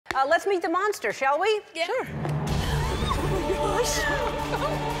Let's meet the monster, shall we? Yeah. Sure. Oh my gosh.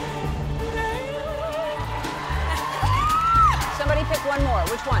 Somebody pick one more.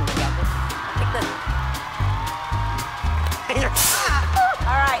 Which one? Pick this.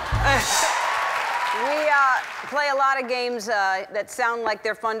 All right. We play a lot of games that sound like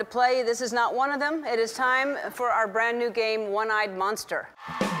they're fun to play. This is not one of them. It is time for our brand new game, One-Eyed Monster.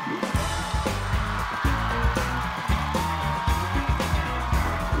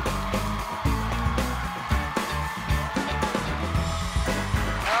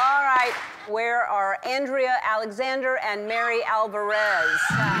 All right. Where are Andrea Alexander and Mary Alvarez?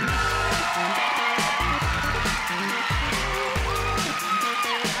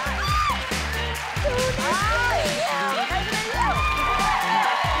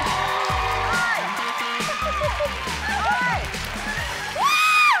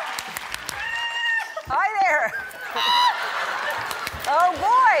 Oh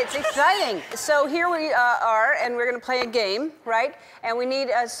boy, it's exciting. So here we are, and we're going to play a game, right? And we need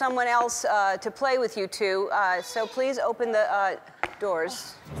someone else to play with you two. So please open the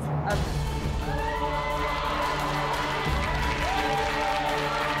doors.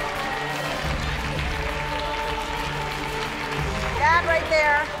 That right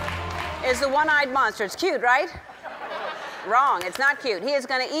there is the one-eyed monster. It's cute, right? Wrong, it's not cute. He is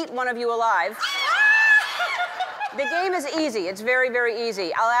going to eat one of you alive. The game is easy. It's very, very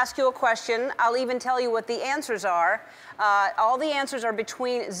easy. I'll ask you a question. I'll even tell you what the answers are. All the answers are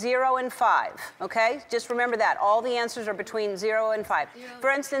between 0 and 5, okay? Just remember that. All the answers are between 0 and 5. For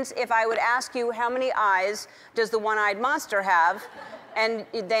instance, if I would ask you how many eyes does the one-eyed monster have, and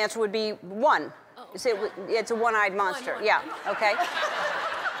the answer would be 1. So it's a one-eyed monster. Yeah, okay?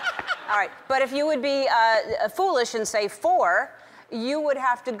 All right, but if you would be foolish and say 4, you would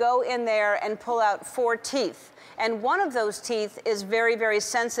have to go in there and pull out 4 teeth. And one of those teeth is very, very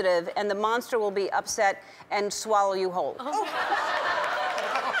sensitive, and the monster will be upset and swallow you whole. Oh.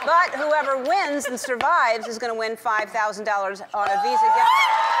 But whoever wins and survives is going to win $5,000 on a Visa gift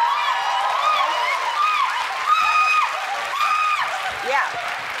card. Yeah.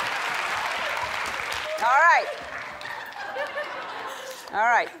 All right. All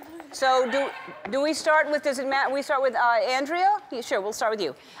right. So do we start with, we start with Andrea? Yeah, sure, we'll start with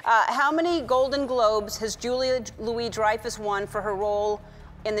you. How many Golden Globes has Julia Louis-Dreyfus won for her role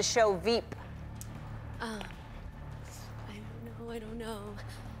in the show Veep? I don't know.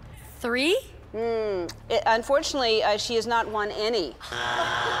 3? Unfortunately, she has not won any.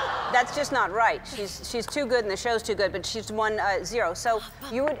 That's just not right. She's too good and the show's too good, but she's won 0. So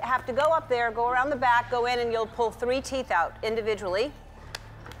you would have to go up there, go around the back, go in, and you'll pull 3 teeth out individually.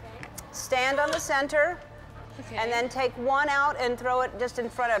 Stand on the center, and then take 1 out and throw it just in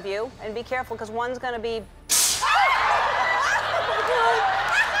front of you. And be careful, because one's going to be... Oh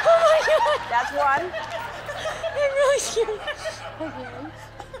my God! That's 1. I'm really scared.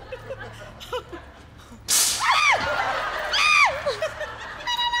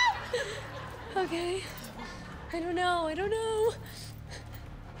 Okay. I don't know.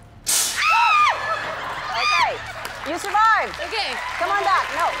 Okay. You survived. Okay. Come on back.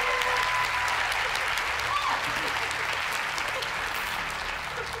 No.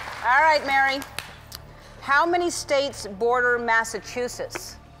 All right, Mary. How many states border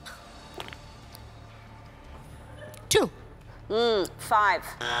Massachusetts? 2. 5.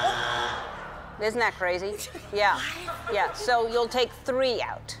 Isn't that crazy? Yeah. Yeah. So you'll take 3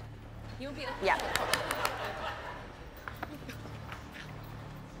 out. You'll be. Yeah.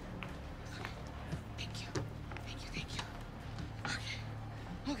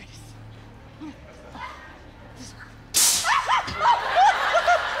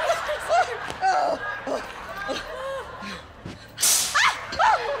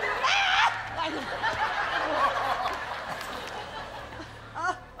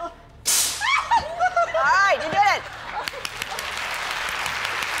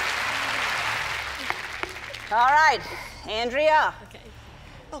 All right, Andrea. Okay.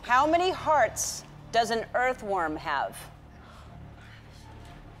 How many hearts does an earthworm have?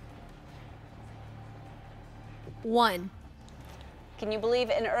 1. Can you believe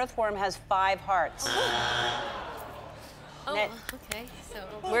an earthworm has 5 hearts? Oh, okay. So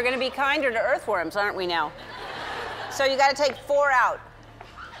we're going to be kinder to earthworms, aren't we now? So you got to take 4 out.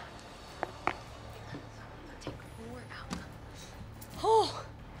 take 4 out. Oh.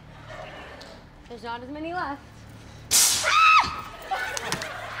 There's not as many left.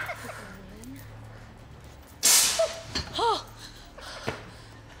 Oh.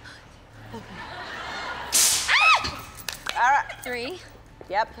 Okay. All right. 3.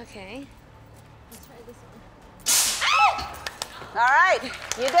 Yep. Okay. Let's try this one. All right,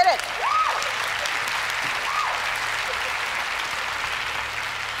 you did it.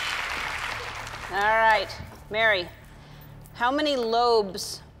 All right, Mary, how many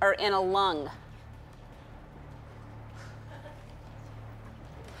lobes are in a lung?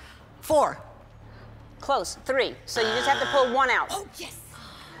 4. Close, 3. So you just have to pull one out. Oh, yes.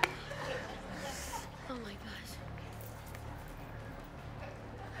 Oh my gosh.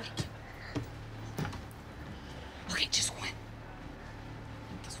 Okay, just one.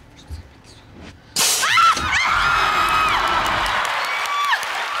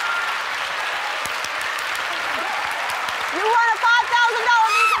 You won a $5,000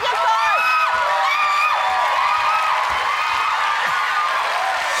 Visa gift card!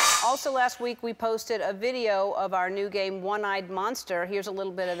 Also last week we posted a video of our new game, One-Eyed Monster. Here's a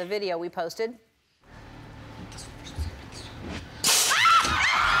little bit of the video we posted.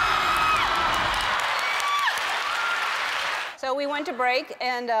 So we went to break,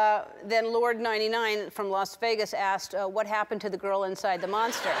 and then Lord 99 from Las Vegas asked what happened to the girl inside the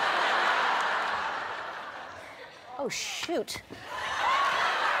monster. Oh, shoot.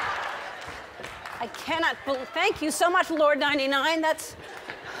 I cannot thank you so much, Lord 99. That's,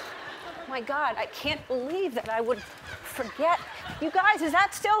 oh my God, I can't believe that I would forget. You guys, is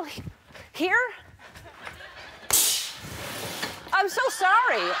that still here? I'm so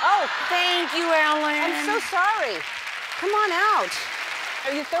sorry. Oh, Thank you, Ellen. I'm so sorry. Come on out.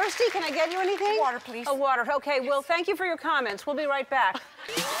 Are you thirsty? Can I get you anything? Water, please. Oh, water. Okay, well, thank you for your comments. We'll be right back.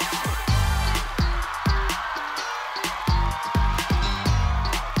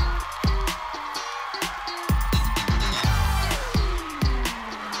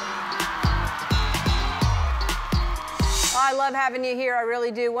 I love having you here, I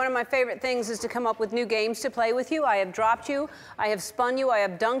really do. One of my favorite things is to come up with new games to play with you. I have dropped you, I have spun you, I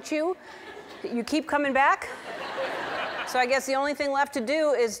have dunked you. You keep coming back. So I guess the only thing left to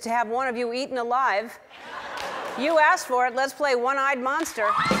do is to have one of you eaten alive. You asked for it, let's play One-Eyed Monster.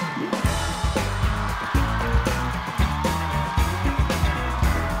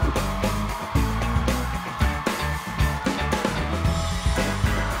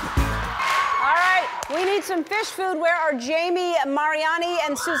 We need some fish food. Where are Jamie Mariani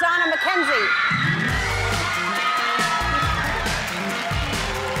and Susanna McKenzie?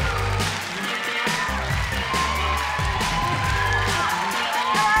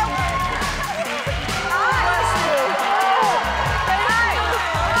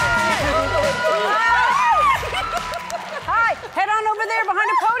 Hi. Head on over there behind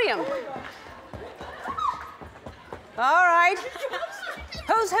the podium. All right.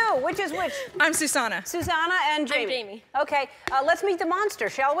 Who's who? Which is which? I'm Susanna. Susanna and Jamie. I'm Jamie. Okay, let's meet the monster,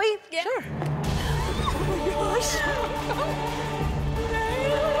 shall we? Yeah. Sure. Oh my gosh.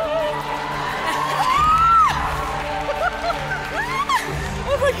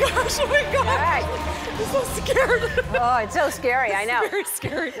 Oh my gosh, oh my God. All right. I'm so scared. Oh, it's so scary, I know. It's very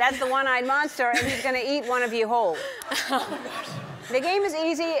scary. That's the one-eyed monster, and he's gonna eat one of you whole. Oh my gosh. The game is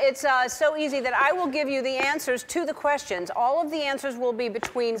easy. It's so easy that I will give you the answers to the questions. All of the answers will be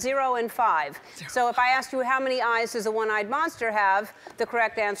between 0 and 5. So if I asked you how many eyes does a one-eyed monster have, the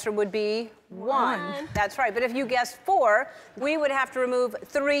correct answer would be 1. That's right. But if you guessed 4, we would have to remove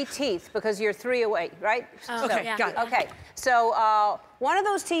 3 teeth because you're 3 away, right? Oh, Okay, yeah. got it. Okay. So one of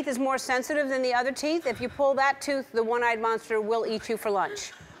those teeth is more sensitive than the other teeth. If you pull that tooth, the one-eyed monster will eat you for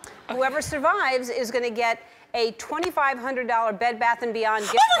lunch. Whoever survives is going to get a $2,500 Bed Bath & Beyond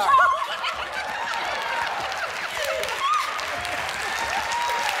gift card.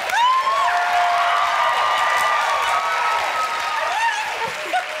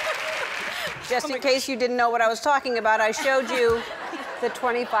 Just in case you didn't know what I was talking about, I showed you the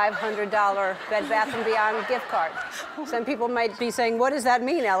 $2,500 Bed Bath & Beyond gift card. Some people might be saying, what does that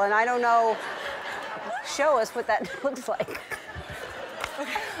mean, Ellen? I don't know. Show us what that looks like.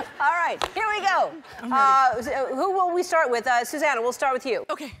 All right, here we go. Who will we start with? Susanna, we'll start with you.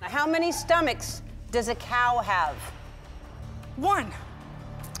 Okay. How many stomachs does a cow have? 1.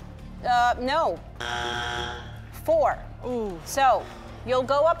 No. 4. Ooh. So, you'll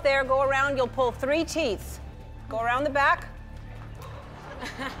go up there, go around, you'll pull 3 teeth. Go around the back.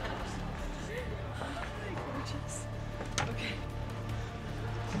 Okay.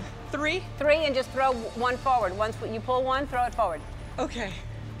 3. 3, and just throw 1 forward. Once you pull 1, throw it forward. Okay.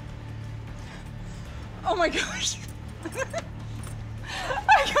 Oh my gosh. I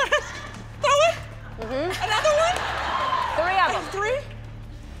gotta throw it. Another one? 3 of them. 3?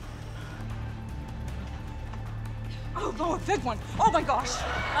 Oh, a big one. Oh my gosh.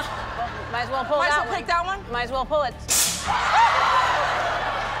 Might as well pull Might as that well one. pick that one? Might as well pull it.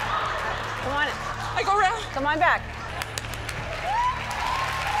 Come on. I go around. Come on back.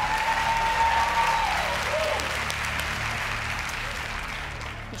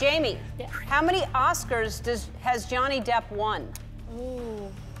 Jamie, Yeah. how many Oscars has Johnny Depp won?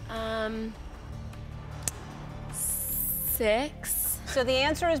 Ooh. 6. So the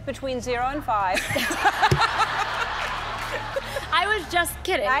answer is between 0 and 5. I was just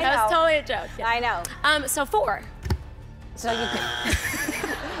kidding. I That was know. totally a joke. Yeah. I know. So 4. So you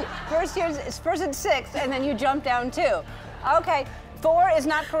first it's 6, and then you jump down 2. Okay, 4 is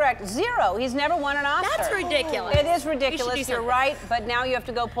not correct. 0. He's never won an Oscar. That's ridiculous. It is You ridiculous. should do You're something. right, but now you have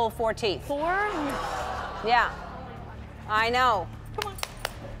to go pull 4 teeth. 4? Yeah, I know. Come on.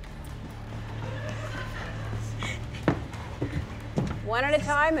 One at a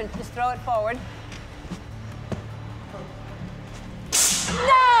time, and just throw it forward.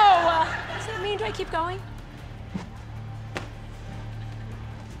 No! Does that mean do I keep going?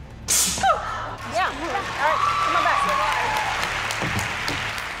 Yeah. All right, come on back.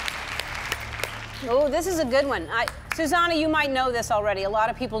 Oh, this is a good one. Susanna, you might know this already. A lot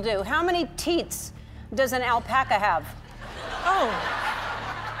of people do. How many teats does an alpaca have? Oh.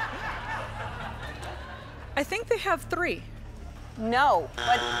 I think they have 3. No,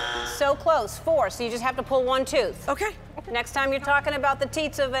 but so close. 4, so you just have to pull 1 tooth. Okay. Next time you're talking about the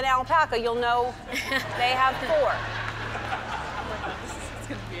teats of an alpaca, you'll know they have 4. It's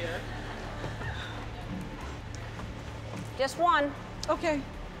gonna be it. Just 1. Okay.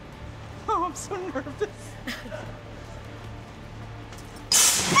 Oh, I'm so nervous.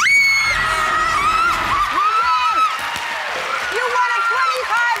 You won a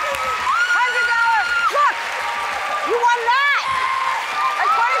 $2,500. Look, you won that. A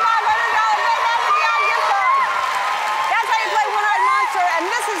 $2,500 May Never Beyond gift card. That's how you play One-Eyed Monster, and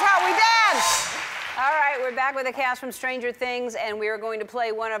this is how we dance. All right, we're back with a cast from Stranger Things, and we are going to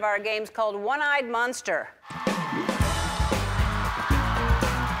play one of our games called One-Eyed Monster.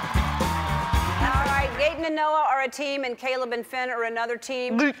 All right, Gaten and Noah are a team, and Caleb and Finn are another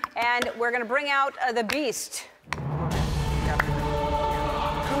team, and we're going to bring out the Beast.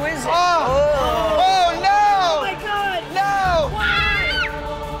 Who is it? Oh no! Oh my God! No!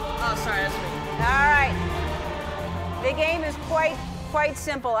 Oh, sorry, that's me. All right. The game is quite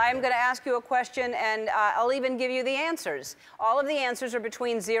simple. I'm going to ask you a question, and I'll even give you the answers. All of the answers are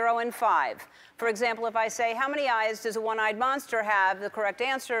between 0 and 5. For example, if I say, how many eyes does a one-eyed monster have? The correct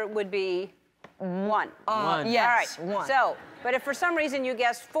answer would be 1. 1. Yes. All right. 1. So, but if for some reason you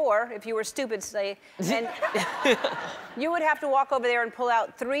guessed 4, if you were stupid, say, and you would have to walk over there and pull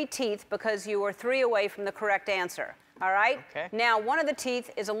out 3 teeth because you were 3 away from the correct answer. All right? Okay. Now, one of the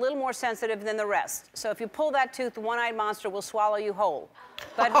teeth is a little more sensitive than the rest. So if you pull that tooth, the one-eyed monster will swallow you whole.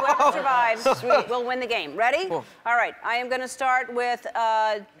 But whoever survives will win the game. Ready? Cool. All right. I am going to start with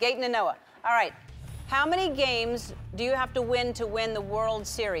Gaten and Noah. All right. How many games do you have to win the World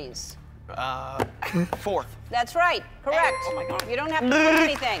Series? 4. That's right. Correct. Oh my God. You don't have to win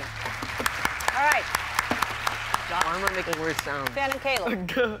anything. All right. Why am I making weird sounds? Finn and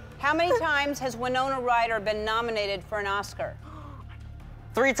Caleb. How many times has Winona Ryder been nominated for an Oscar?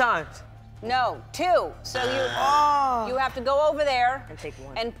 3 times. No, 2. So you have to go over there And take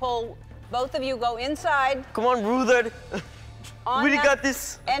 1. and pull. Both of you go inside. Come on, Ruther. On We that- got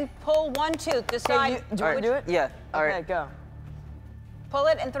this. And pull 1 tooth. Decide. Do I do it? Yeah. All right. go. Pull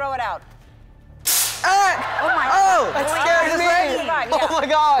it and throw it out. Ah! Oh my Oh! God. That scared me. Survive, yeah. Oh my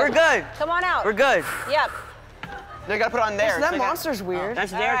god! We're good. Come on out. We're good. Yep. They gotta put it on there. That They got- monster's weird.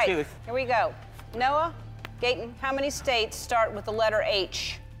 That's All their right. tooth. Here we go. Noah, Gaten, how many states start with the letter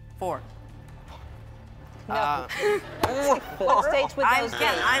H? 4. No. What states would those be?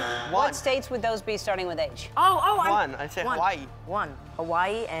 I'm. What states would those be starting with H? One. I said Hawaii. 1.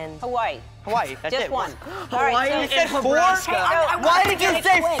 Hawaii and. Hawaii. Hawaii. That's Just it. 1. All right. You So, said 4? Why did you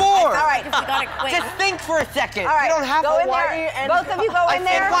say 4? all right. Just think for a second. All right. You don't have go in Hawaii there. and Both of you go I in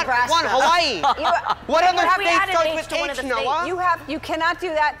said there. one Hawaii. What other have we state added starts H with to one of H, the Noah? You cannot do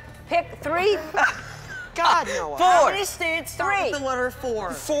that. Pick 3. God, Noah. 4. states start with the letter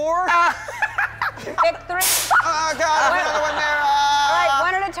 4? 4? Pick 3. Oh God, there's another one there. All right,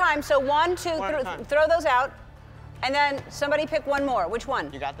 1 at a time. So 1, 2, One at a time. throw those out. And then somebody pick 1 more. Which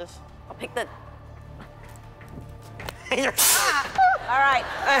one? You got this? I'll pick the. All right.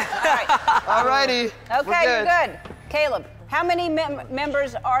 All right. Alrighty. Okay, you're good. Caleb, how many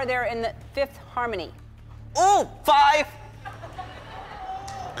members are there in the Fifth Harmony? Oh, 5.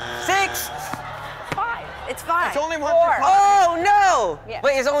 6. 5. It's 5. It's only 1 4. through 5. Oh, no. Yeah.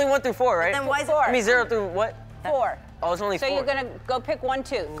 Wait, it's only 1 through 4, right? Then why is it? 4. I mean 0 through what? 4. Oh, it's only 4. So you're gonna go pick 1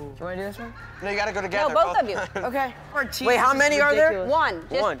 tooth. Do you want to do this one? No, you gotta go No, together. both of you. Okay. Wait, how many are there? 1.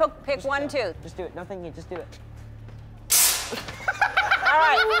 Just 1. pick 1 tooth. Just do it. Nothing. You just do it. All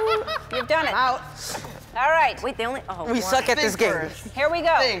right. You've done it. Out. All right. Wait, they only. Oh, We suck at this game. Here we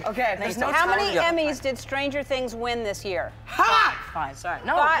go. Okay, there's no How time. many Emmys did Stranger Things win this year? Five. Sorry.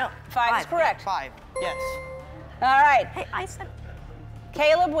 No, Five. no. Five is correct. 5. Yes. All right. Hey, I said.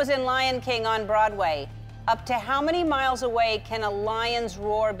 Caleb was in Lion King on Broadway. Up to how many miles away can a lion's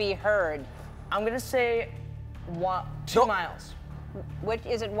roar be heard? I'm gonna say 2 miles. Which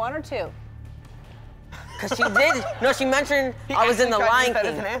is it, 1 or 2? Cause she did. No, she mentioned I was in the actually Lion tried to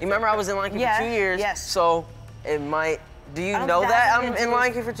use that King. as an answer. You remember I was in Lion King Yeah, for 2 years. yes. So it might. Do you don't know think that that has I'm anything in to do-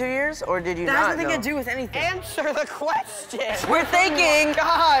 Lion King for 2 years, or did you That not has nothing know? to do with anything. Answer the question. We're thinking.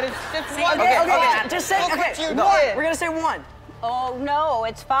 God, it's just one. Okay, Okay, okay, okay. just say. Look Okay, what you one. did. We're gonna say 1. Oh, no,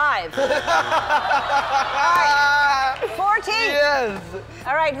 it's 5. 14. Yes.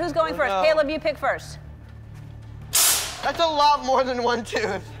 All right, who's going first? No. Caleb, you pick first. That's a lot more than 1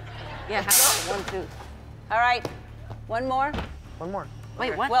 tooth. Yeah, 1, 2. All right, one more? One more.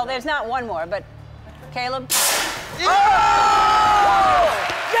 Wait, what? Well, there's not one more, but Caleb. yes!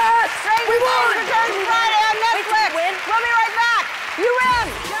 We won! Returns Friday on Netflix. win? We'll be right back. You win!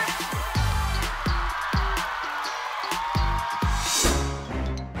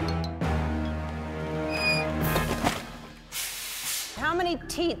 How many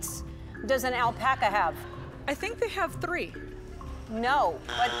teats does an alpaca have? I think they have 3. No,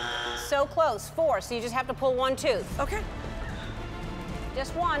 but so close. 4, so you just have to pull 1 tooth. Okay.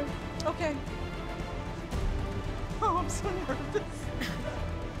 Just 1. Okay. Oh, I'm so nervous.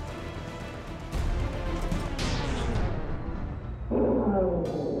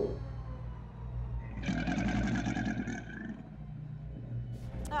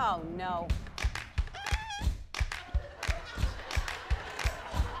 Oh, no.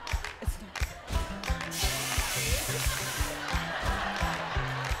 It's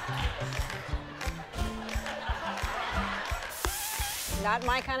Not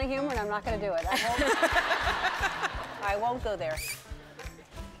my kind of humor, and I'm not going to do it. I won't go there.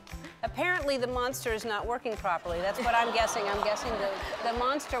 Apparently, the monster is not working properly. That's what I'm guessing. I'm guessing the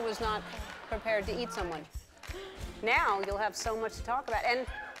monster was not prepared to eat someone. Now you'll have so much to talk about. And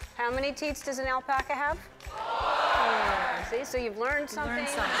how many teats does an alpaca have? See, so you've learned something. Learn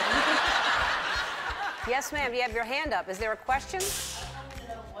something. Yes, ma'am. You have your hand up. Is there a question?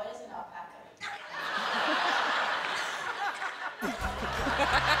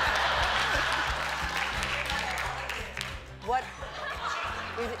 What?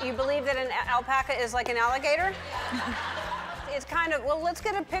 You believe that an alpaca is like an alligator? It's kind of, well, let's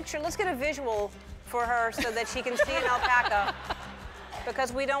get a picture, let's get a visual for her so that she can see an alpaca.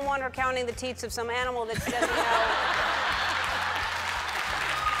 Because we don't want her counting the teats of some animal that she doesn't know.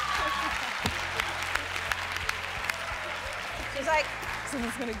 She's like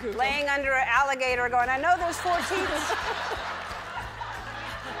Someone's gonna Google. laying under an alligator going, I know there's 4 teats.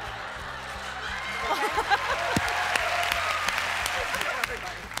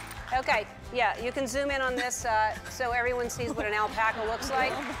 Okay, yeah, you can zoom in on this so everyone sees what an alpaca looks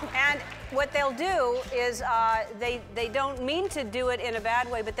like. And what they'll do is they don't mean to do it in a bad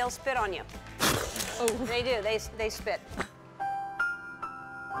way, but they'll spit on you. Oh. They do, they spit.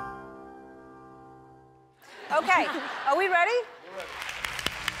 Okay, are we ready?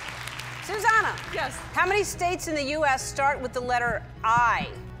 Susanna. Yes. How many states in the U.S. start with the letter I?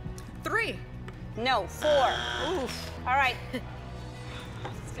 3. No, 4. Oof. All right.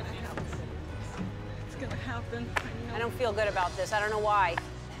 It's gonna happen. It's gonna happen. I I know. don't feel good about this. I don't know why.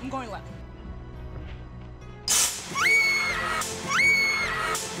 I'm going left.